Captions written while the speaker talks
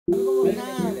Huwag na.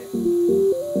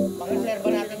 Pang-reserva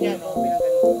natin yan, no?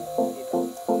 Dito.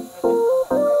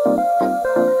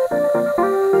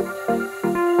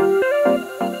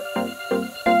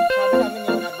 Sabi namin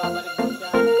yun, nagbabalik din siya.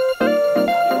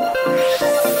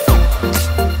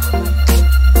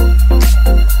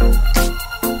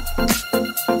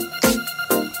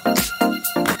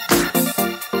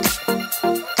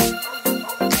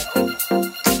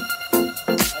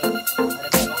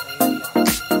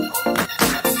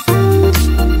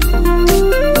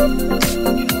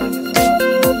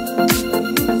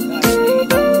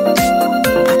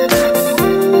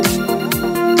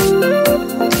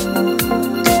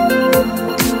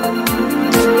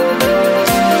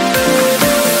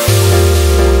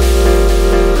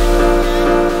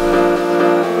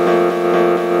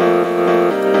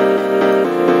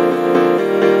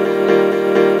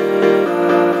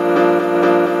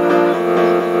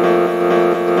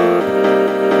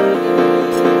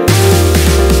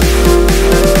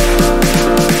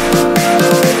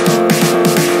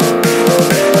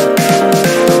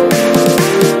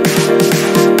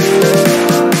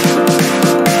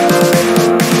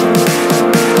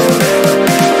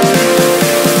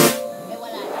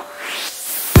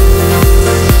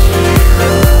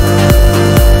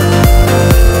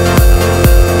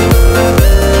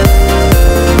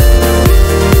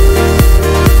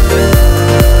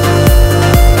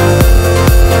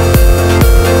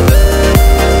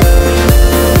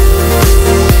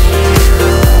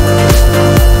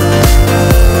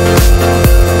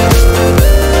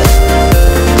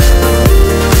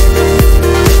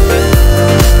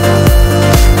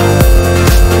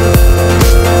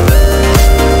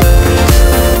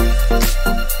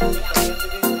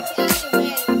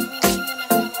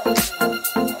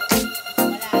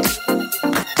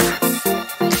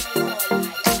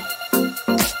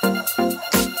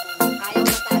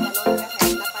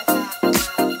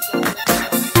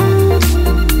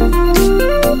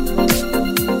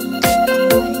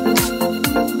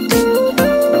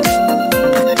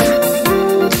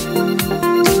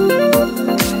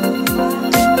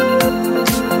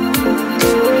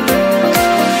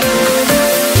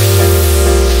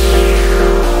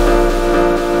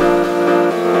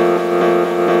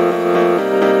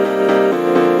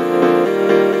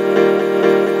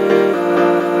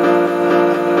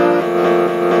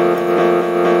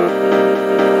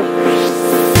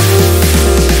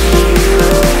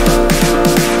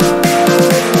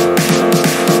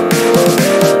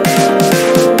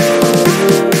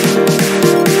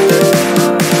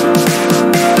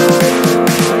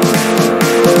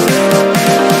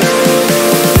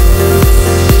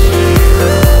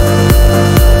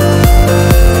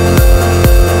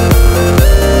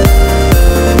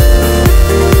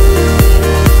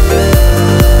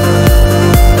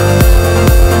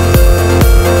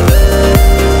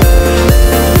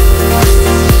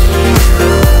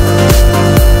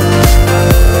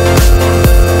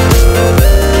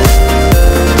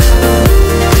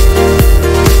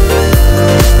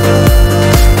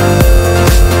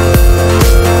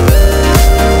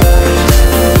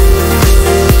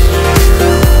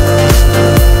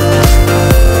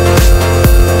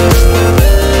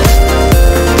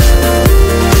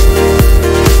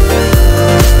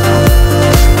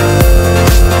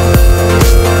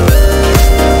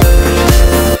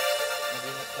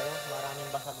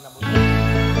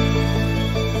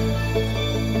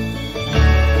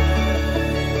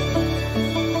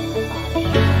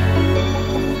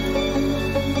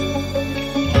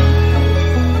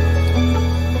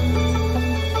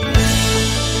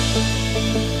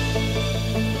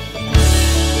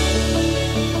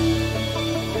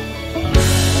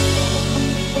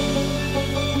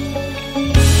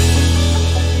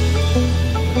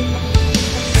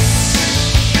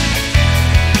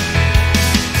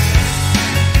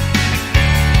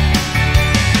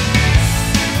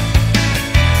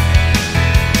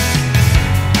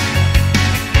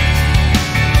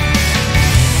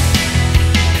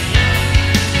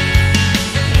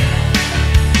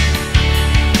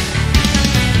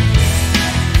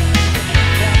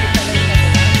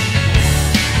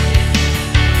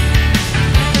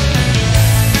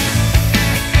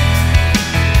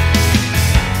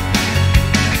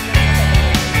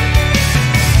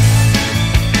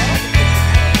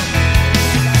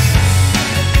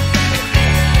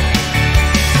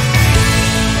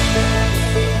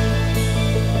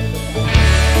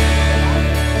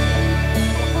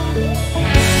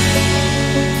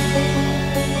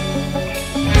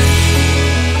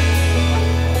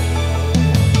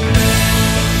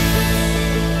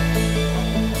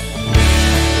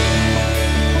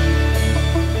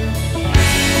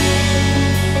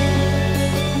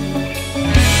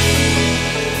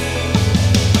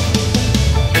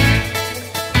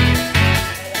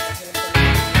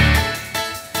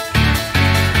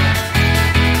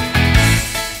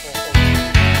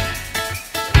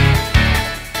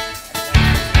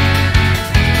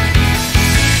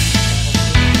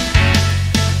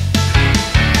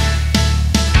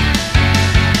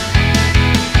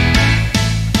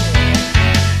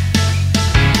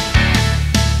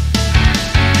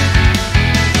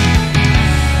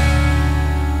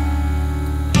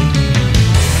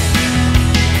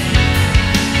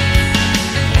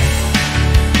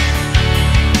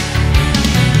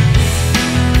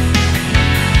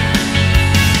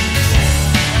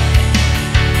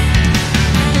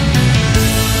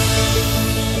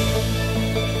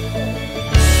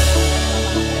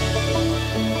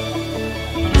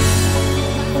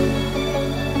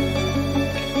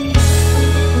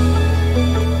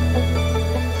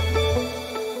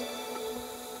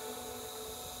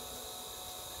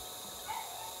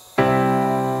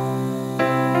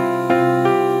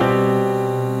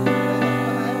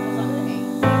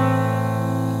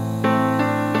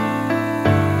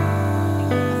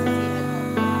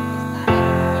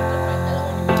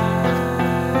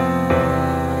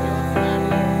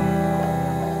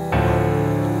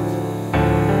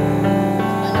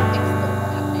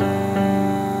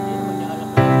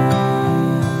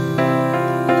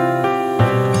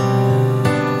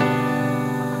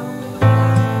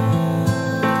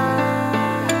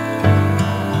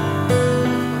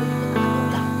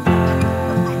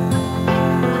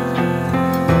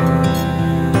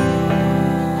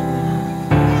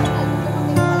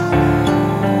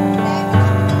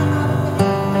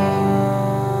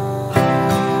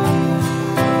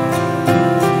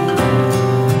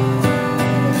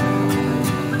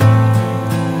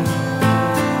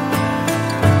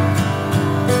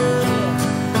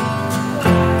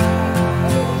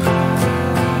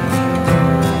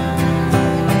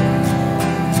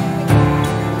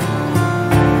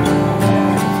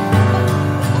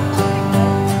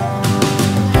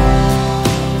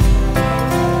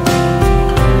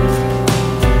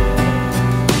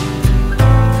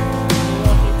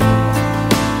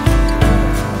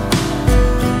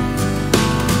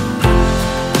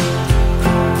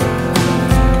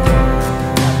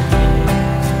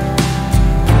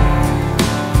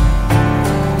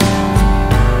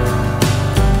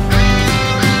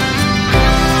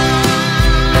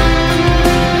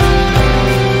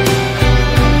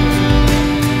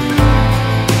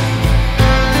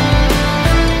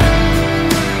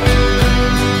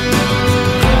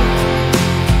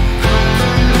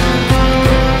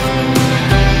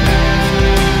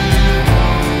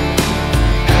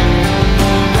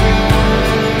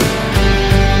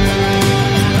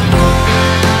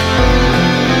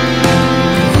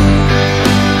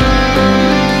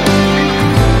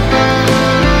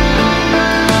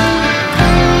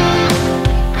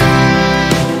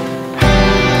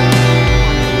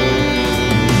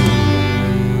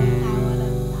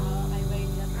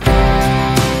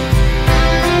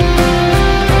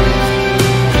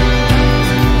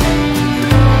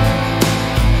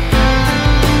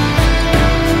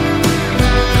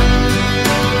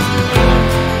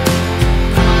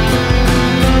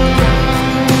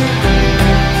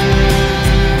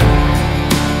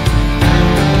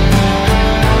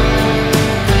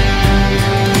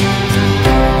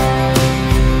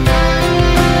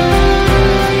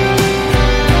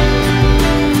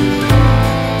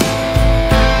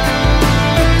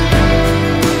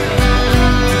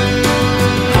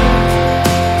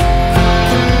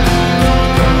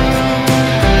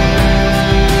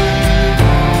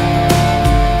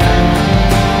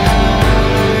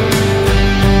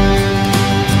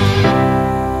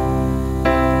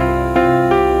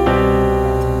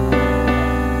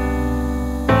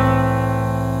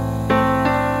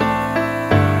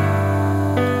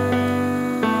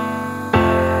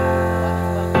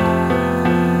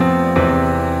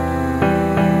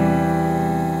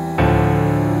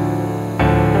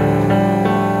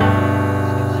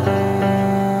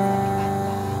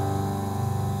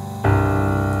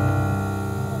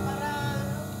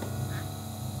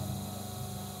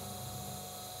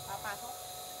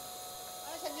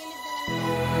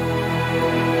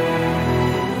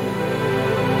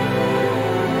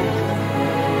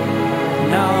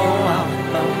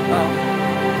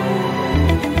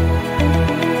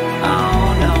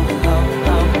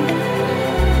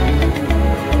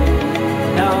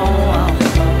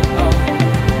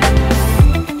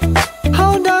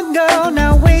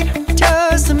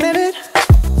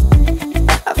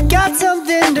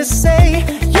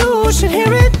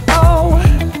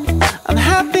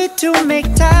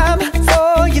 time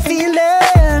for your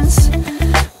feelings,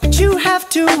 but you have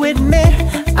to admit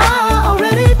I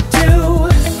already do.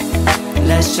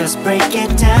 Let's just break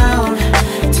it down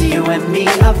to you and me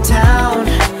uptown,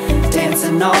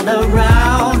 dancing all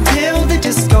around till the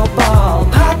disco ball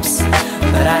pops.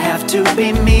 But I have to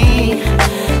be me,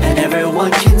 and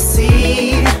everyone can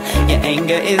see your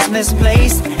anger is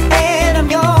misplaced. And I'm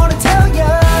gonna tell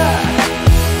ya,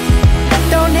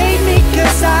 don't hate me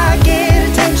 'cause I get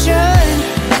attention.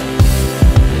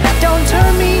 Don't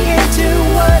turn me into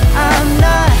what I'm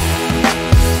not.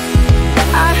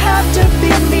 I have to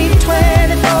be me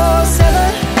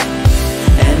 24/7,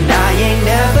 and I ain't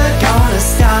never gonna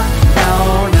stop. No,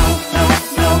 no, no,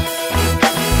 no.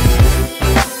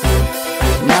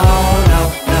 No, no,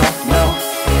 no, no.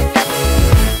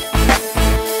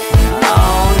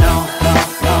 Oh, no, no,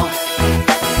 no.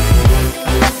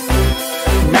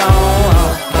 No,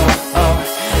 oh, oh, oh.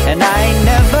 And I ain't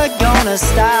never gonna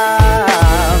stop.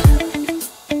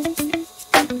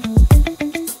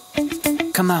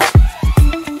 Come on.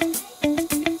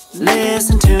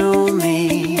 Listen to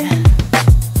me.